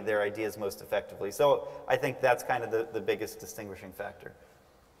disseminate their ideas most effectively. So I think that's kind of the biggest distinguishing factor.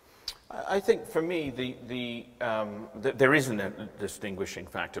 I think for me, there isn't a distinguishing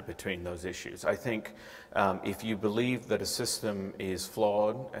factor between those issues. I think if you believe that a system is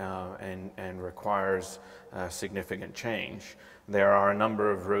flawed and requires significant change, there are a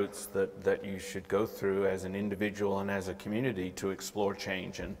number of routes that you should go through as an individual and as a community to explore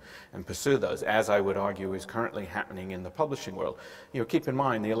change and pursue those, as I would argue is currently happening in the publishing world. You know, keep in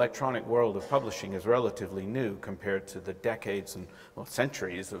mind, the electronic world of publishing is relatively new compared to the decades and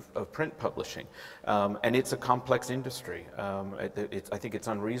centuries of print publishing. And it's a complex industry. I think it's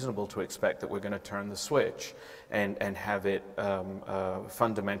unreasonable to expect that we're going to turn the switch and have it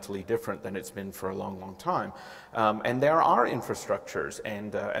fundamentally different than it's been for a long, long time. And there are infrastructures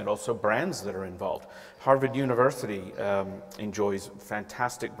and also brands that are involved. Harvard University enjoys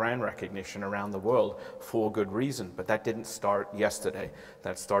fantastic brand recognition around the world for good reason, but that didn't start yesterday.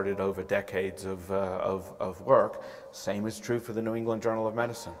 That started over decades of work. Same is true for the New England Journal of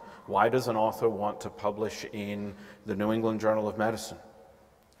Medicine. Why does an author want to publish in the New England Journal of Medicine?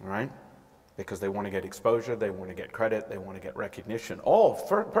 All right? Because they want to get exposure, they want to get credit, they want to get recognition. All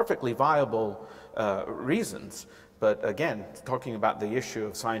perfectly viable reasons. But again, talking about the issue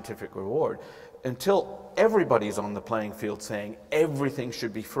of scientific reward, until everybody's on the playing field saying everything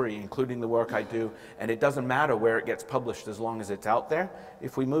should be free, including the work I do, and it doesn't matter where it gets published as long as it's out there,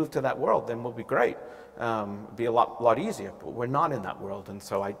 if we move to that world, then we'll be great. It'll be a lot easier, but we're not in that world, and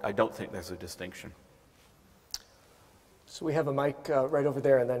so I don't think there's a distinction. So we have a mic right over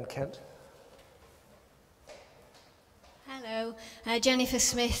there, and then Kent. Hello, Jennifer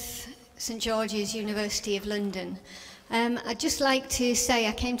Smith, St George's, University of London. I'd just like to say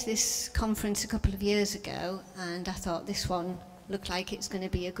I came to this conference a couple of years ago and I thought this one looked like it's going to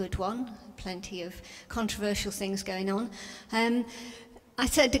be a good one. Plenty of controversial things going on. I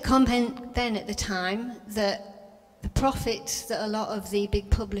said to comment then at the time that the profits that a lot of the big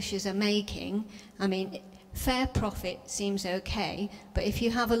publishers are making, I mean, fair profit seems okay, but if you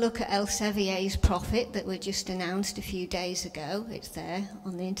have a look at Elsevier's profit that were just announced a few days ago, it's there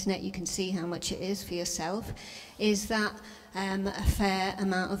on the internet, you can see how much it is for yourself, is that a fair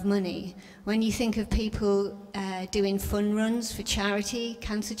amount of money? When you think of people doing fun runs for charity,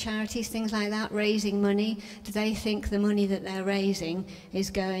 cancer charities, things like that, raising money, do they think the money that they're raising is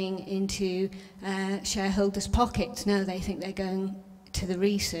going into shareholders' pockets? No, they think they're going to the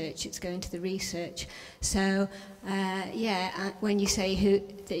research, it's going to the research. So, when you say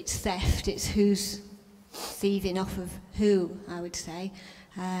it's theft, it's who's thieving off of who, I would say.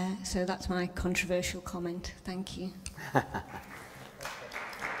 So that's my controversial comment. Thank you.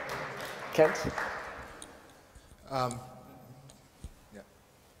 Kent? Yeah.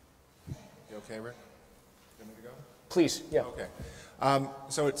 You okay, Rick? You want me to go? Please, yeah. Okay.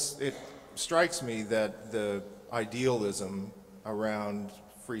 So it strikes me that the idealism around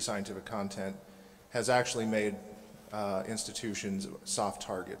free scientific content has actually made institutions soft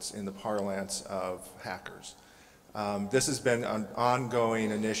targets in the parlance of hackers. This has been an ongoing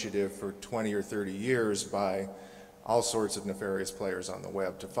initiative for 20 or 30 years by all sorts of nefarious players on the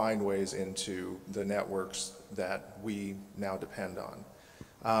web to find ways into the networks that we now depend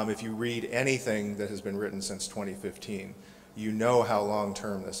on. If you read anything that has been written since 2015, you know how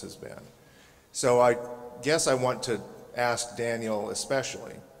long-term this has been. So I guess I want to ask Daniel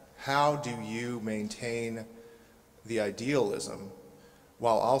especially, how do you maintain the idealism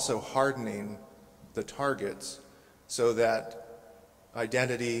while also hardening the targets so that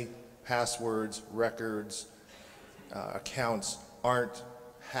identity, passwords, records, accounts aren't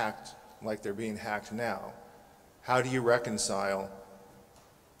hacked like they're being hacked now? How do you reconcile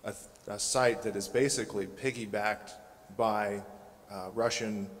a site that is basically piggybacked by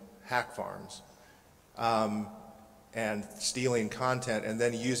Russian hack farms and stealing content and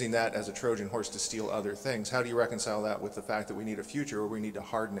then using that as a Trojan horse to steal other things? How do you reconcile that with the fact that we need a future where we need to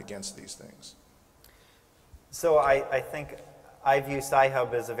harden against these things? So I think I view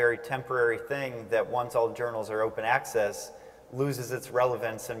Sci-Hub as a very temporary thing that once all journals are open access, loses its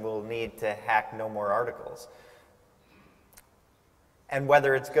relevance and will need to hack no more articles. And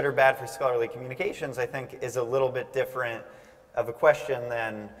whether it's good or bad for scholarly communications, I think, is a little bit different of a question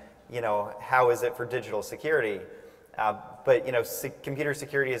than, how is it for digital security? But, computer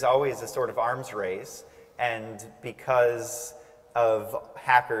security is always a sort of arms race, and because of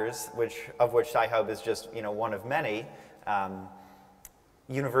hackers, of which Sci-Hub is just, one of many,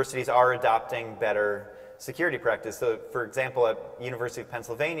 universities are adopting better security practice. So, for example, at University of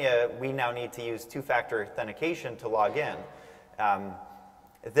Pennsylvania, we now need to use two-factor authentication to log in.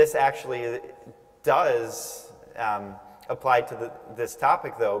 This actually does apply to this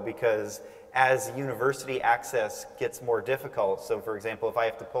topic, though, because as university access gets more difficult, so for example, if I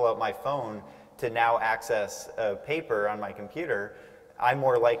have to pull out my phone to now access a paper on my computer, I'm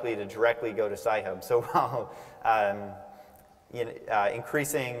more likely to directly go to Sci-Hub. So while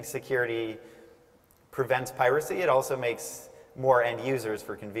increasing security prevents piracy, it also makes more end users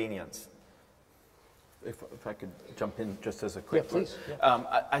for convenience. If I could jump in just as a quick please.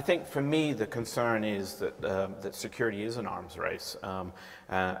 I think for me the concern is that that security is an arms race,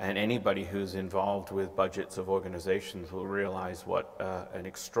 and anybody who's involved with budgets of organizations will realize what an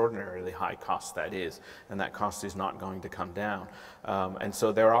extraordinarily high cost that is, and that cost is not going to come down. And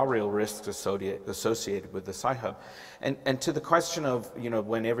so there are real risks associated with the Sci-Hub. And to the question of,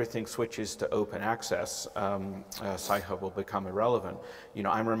 when everything switches to open access, Sci-Hub will become irrelevant.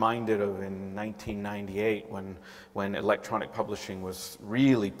 I'm reminded of in 1998 when electronic publishing was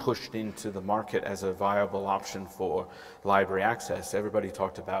really pushed into the market as a viable option for library access. Everybody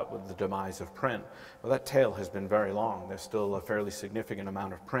talked about the demise of print. Well, that tail has been very long. There's still a fairly significant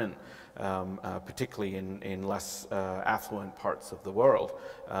amount of print, particularly in less affluent parts of the world.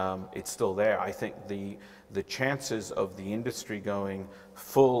 It's still there. I think the chances of the industry going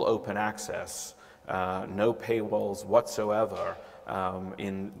full open access, no paywalls whatsoever,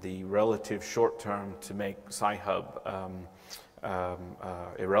 in the relative short term to make Sci-Hub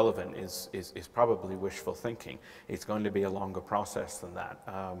irrelevant is probably wishful thinking. It's going to be a longer process than that,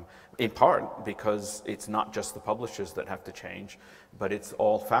 in part because it's not just the publishers that have to change, but it's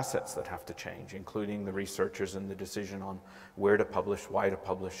all facets that have to change, including the researchers and the decision on where to publish, why to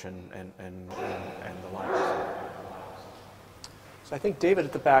publish, and the like. So I think David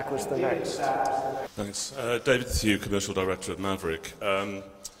at the back was the next. Thanks. David Thew, Commercial Director at Maverick.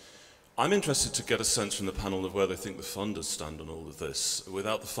 I'm interested to get a sense from the panel of where they think the funders stand on all of this.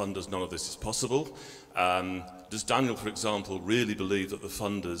 Without the funders, none of this is possible. Does Daniel, for example, really believe that the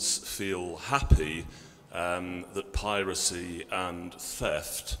funders feel happy that piracy and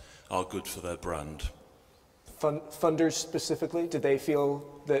theft are good for their brand? Funders specifically, do they feel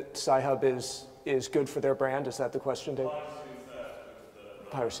that Sci-Hub is good for their brand? Is that the question, David?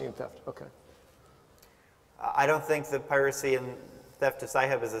 Piracy and theft, okay. I don't think that piracy and theft to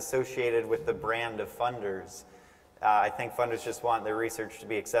Sci-Hub is associated with the brand of funders. I think funders just want their research to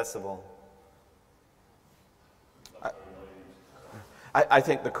be accessible. I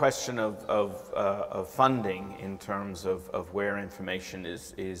think the question of funding in terms of where information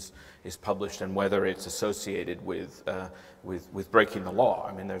is published and whether it's associated with breaking the law.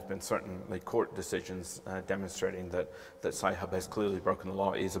 I mean, there's been certainly court decisions demonstrating that Sci-Hub has clearly broken the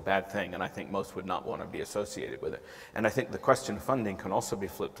law is a bad thing, and I think most would not want to be associated with it. And I think the question of funding can also be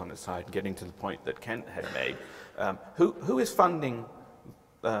flipped on its side, getting to the point that Kent had made. Who is funding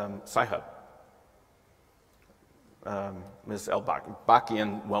Sci-Hub? Ms.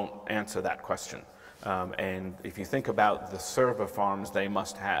 Elbakian won't answer that question. And if you think about the server farms they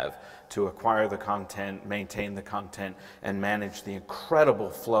must have to acquire the content, maintain the content, and manage the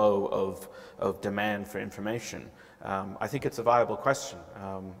incredible flow of demand for information, I think it's a viable question.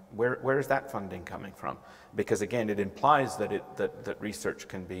 Where is that funding coming from? Because again, it implies that research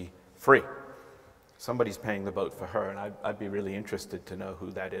can be free. Somebody's paying the boat for her, and I'd be really interested to know who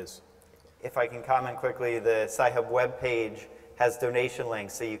that is. If I can comment quickly, the Sci-Hub webpage has donation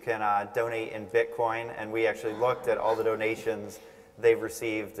links, so you can donate in Bitcoin, and we actually looked at all the donations they've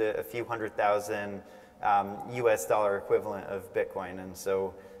received, a few $100,000 US dollar equivalent of Bitcoin, and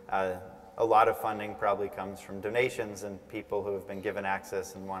so a lot of funding probably comes from donations and people who have been given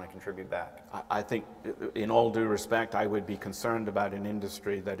access and want to contribute back. I think, in all due respect, I would be concerned about an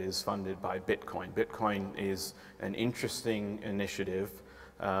industry that is funded by Bitcoin. Bitcoin is an interesting initiative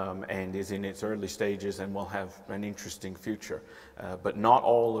and is in its early stages and will have an interesting future. But not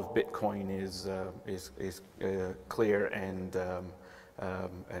all of Bitcoin is clear and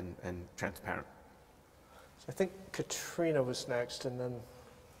transparent. I think Katrina was next, and then...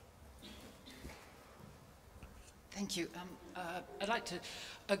 Thank you. I'd like to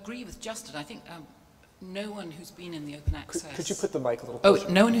agree with Justin. I think no one who's been in the open access... Could you put the mic a little closer?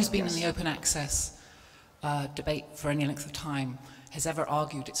 Oh, no one who's been in the open access debate for any length of time has ever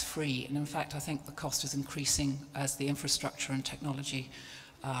argued it's free. And in fact, I think the cost is increasing as the infrastructure and technology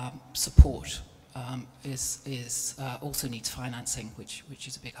support also needs financing, which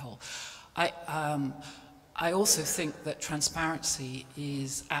is a big hole. I also think that transparency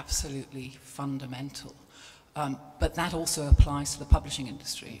is absolutely fundamental. But that also applies to the publishing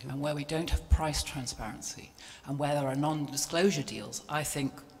industry. Mm-hmm. And where we don't have price transparency and where there are non-disclosure deals, I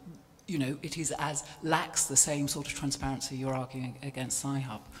think, you know, it is lacks the same sort of transparency you're arguing against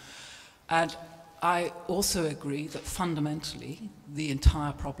Sci-Hub. And I also agree that fundamentally the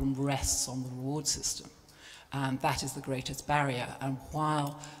entire problem rests on the reward system. And that is the greatest barrier. And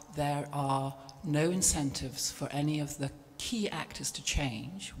while there are no incentives for any of the key actors to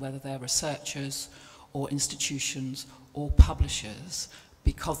change, whether they're researchers or institutions or publishers,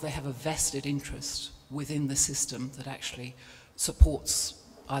 because they have a vested interest within the system that actually supports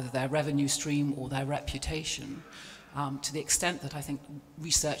either their revenue stream or their reputation, to the extent that I think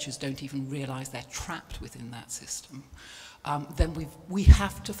researchers don't even realize they're trapped within that system, then we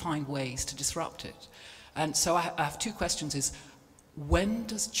have to find ways to disrupt it. And so I have two questions is, when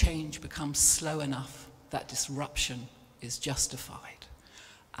does change become slow enough that disruption is justified?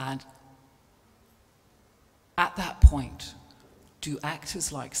 And at that point, do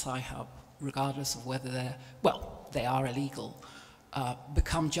actors like Sci-Hub, regardless of whether they are illegal,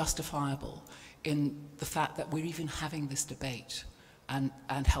 become justifiable in the fact that we're even having this debate and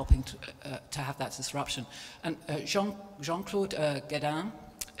helping to have that disruption? And Jean-Claude Guédin,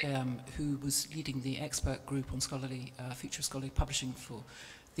 who was leading the expert group on future scholarly publishing for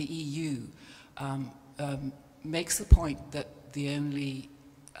the EU, makes the point that the only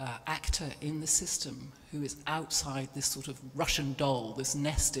actor in the system who is outside this sort of Russian doll, this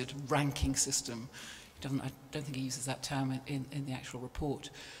nested ranking system, I don't think he uses that term in the actual report,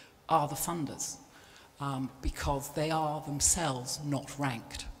 are the funders, because they are themselves not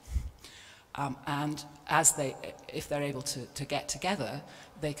ranked. And if they're able to get together,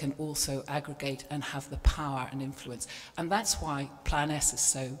 they can also aggregate and have the power and influence. And that's why Plan S is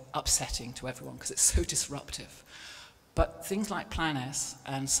so upsetting to everyone, because it's so disruptive. But things like Plan S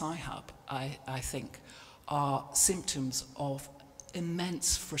and Sci-Hub, I think, are symptoms of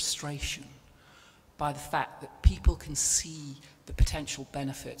immense frustration by the fact that people can see the potential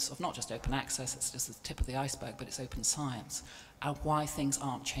benefits of not just open access, it's just the tip of the iceberg, but it's open science, and why things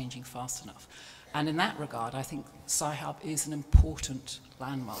aren't changing fast enough. And in that regard, I think Sci-Hub is an important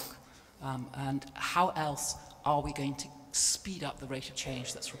landmark. And how else are we going to speed up the rate of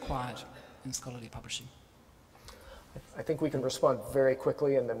change that's required in scholarly publishing? I think we can respond very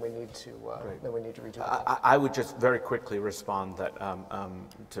quickly, and then we need to redo it. I would just very quickly respond that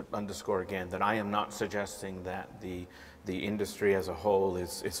to underscore again that I am not suggesting that the industry as a whole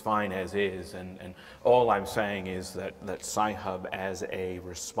is fine as is, and all I'm saying is that Sci-Hub as a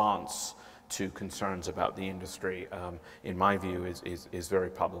response to concerns about the industry, in my view, is very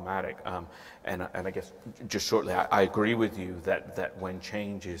problematic. And I guess just shortly, I agree with you that when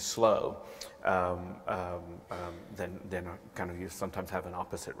change is slow, then kind of you sometimes have an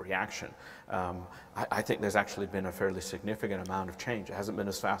opposite reaction. I think there's actually been a fairly significant amount of change. It hasn't been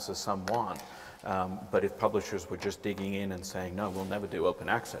as fast as some want, but if publishers were just digging in and saying, no, we'll never do open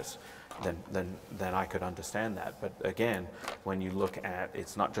access, then I could understand that. But again, when you look at,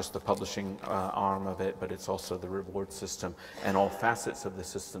 it's not just the publishing arm of it, but it's also the reward system, and all facets of the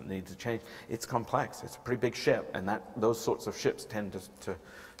system need to change. It's complex. It's a pretty big ship, and those sorts of ships tend to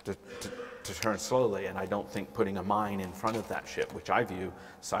turn slowly, and I don't think putting a mine in front of that ship, which I view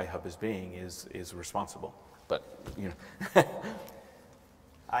Sci-Hub as being, is responsible. But, you know.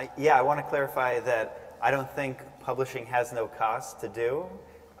 I want to clarify that I don't think publishing has no cost to do.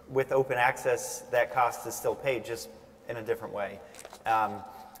 With open access, that cost is still paid, just in a different way.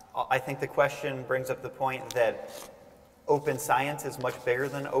 I think the question brings up the point that open science is much bigger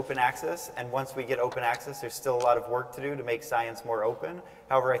than open access, and once we get open access, there's still a lot of work to do to make science more open.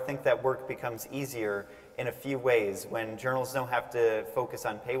 However, I think that work becomes easier in a few ways. When journals don't have to focus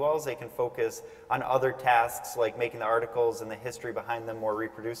on paywalls, they can focus on other tasks like making the articles and the history behind them more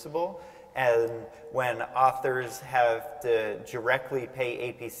reproducible. And when authors have to directly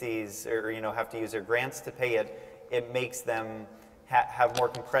pay APCs or have to use their grants to pay it, it makes them have more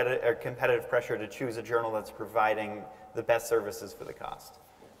competitive pressure to choose a journal that's providing the best services for the cost,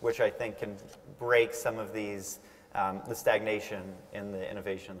 which I think can break some of these, the stagnation in the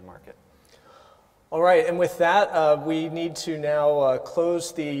innovation in the market. All right, and with that, we need to now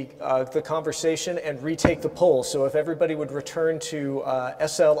close the conversation and retake the poll. So if everybody would return to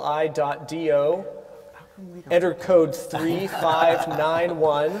sli.do, enter code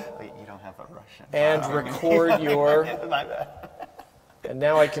 3591, Wait, you don't have a Russian. And record your, My bad. and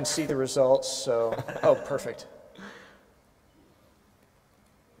now I can see the results, so, oh, perfect.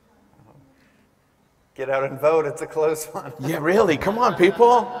 Get out and vote, it's a close one. Yeah, really? Come on,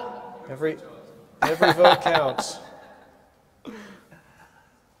 people. Every vote counts.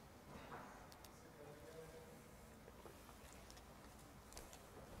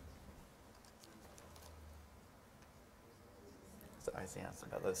 So I see that's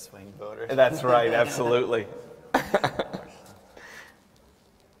about those swing voters. That's right, absolutely. I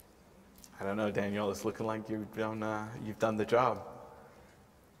don't know, Daniel. It's looking like you've done the job.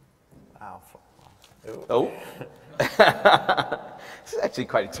 Wow. Oh. This is actually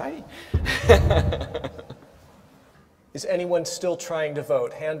quite exciting. Is anyone still trying to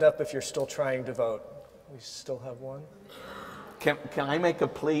vote? Hand up if you're still trying to vote. We still have one. Can I make a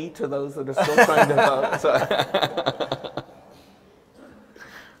plea to those that are still trying to vote? So.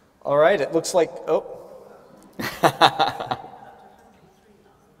 All right, it looks like, oh.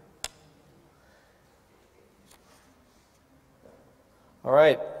 All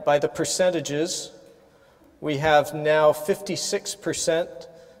right, by the percentages, we have now 56%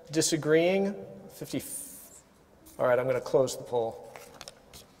 disagreeing, all right, I'm going to close the poll.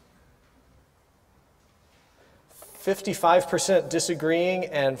 55% disagreeing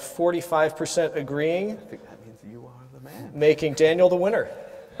and 45% agreeing. I think that means you are the man. Making Daniel the winner.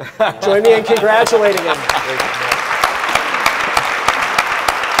 Join me in congratulating him.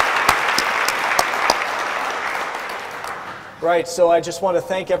 Right, so I just want to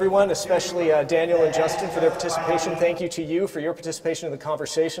thank everyone, especially Daniel and Justin, for their participation. Thank you to you for your participation in the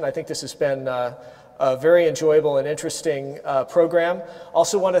conversation. I think this has been a very enjoyable and interesting program.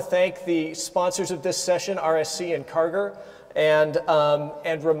 Also want to thank the sponsors of this session, RSC and Carger, and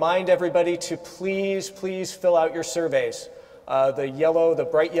remind everybody to please fill out your surveys. The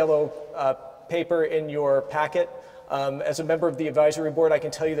bright yellow paper in your packet. As a member of the advisory board, I can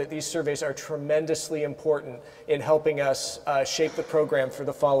tell you that these surveys are tremendously important in helping us shape the program for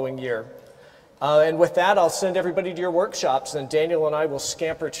the following year. And with that, I'll send everybody to your workshops, and Daniel and I will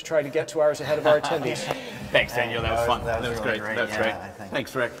scamper to try to get to ours ahead of our attendees. Thanks, Daniel. That was fun. That was really great. great. That was Yeah, great. I think.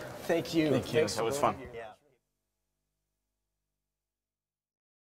 Thanks, Rick. Thank you. Thank you. Thanks That was for fun. being here.